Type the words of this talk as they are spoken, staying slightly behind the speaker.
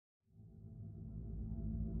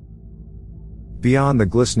Beyond the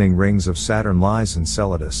glistening rings of Saturn lies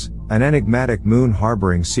Enceladus, an enigmatic moon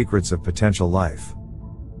harboring secrets of potential life.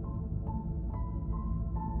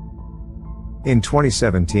 In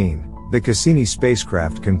 2017, the Cassini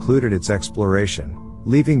spacecraft concluded its exploration,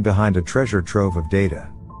 leaving behind a treasure trove of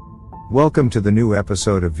data. Welcome to the new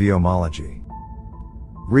episode of Vyomology.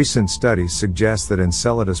 Recent studies suggest that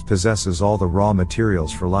Enceladus possesses all the raw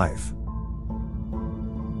materials for life.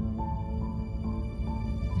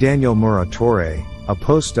 Daniel Muratore, a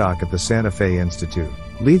postdoc at the Santa Fe Institute,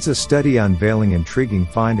 leads a study unveiling intriguing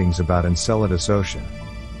findings about Enceladus ocean.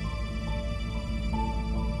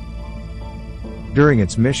 During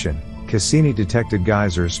its mission, Cassini detected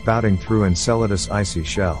geysers spouting through Enceladus' icy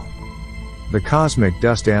shell. The cosmic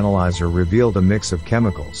dust analyzer revealed a mix of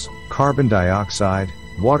chemicals: carbon dioxide,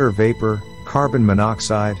 water vapor, carbon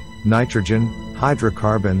monoxide, nitrogen,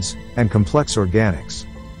 hydrocarbons, and complex organics.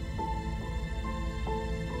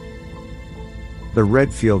 The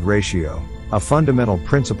red-field ratio, a fundamental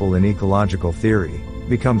principle in ecological theory,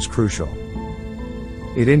 becomes crucial.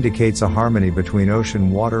 It indicates a harmony between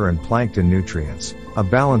ocean water and plankton nutrients, a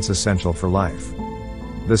balance essential for life.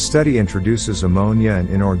 The study introduces ammonia and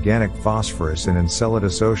inorganic phosphorus in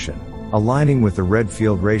Enceladus ocean, aligning with the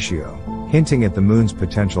red-field ratio, hinting at the moon's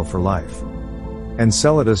potential for life.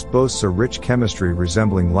 Enceladus boasts a rich chemistry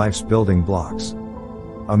resembling life's building blocks.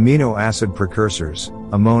 Amino acid precursors,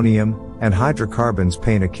 ammonium, and hydrocarbons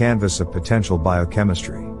paint a canvas of potential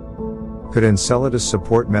biochemistry. Could Enceladus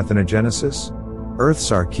support methanogenesis?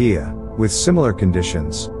 Earth's archaea, with similar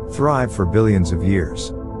conditions, thrive for billions of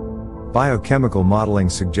years. Biochemical modeling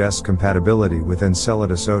suggests compatibility with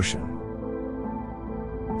Enceladus ocean.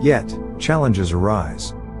 Yet, challenges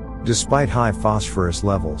arise. Despite high phosphorus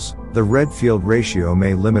levels, the red-field ratio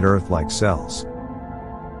may limit Earth-like cells.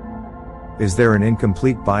 Is there an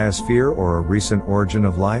incomplete biosphere or a recent origin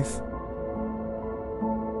of life?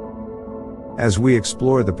 As we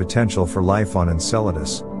explore the potential for life on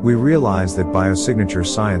Enceladus, we realize that biosignature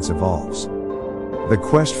science evolves. The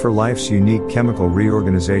quest for life's unique chemical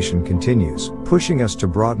reorganization continues, pushing us to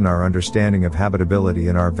broaden our understanding of habitability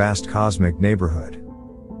in our vast cosmic neighborhood.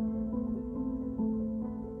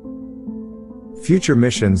 Future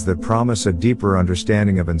missions that promise a deeper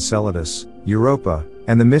understanding of Enceladus, Europa,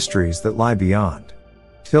 and the mysteries that lie beyond.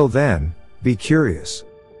 Till then, be curious.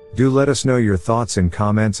 Do let us know your thoughts in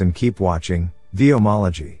comments and keep watching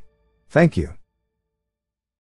Vyomology. Thank you.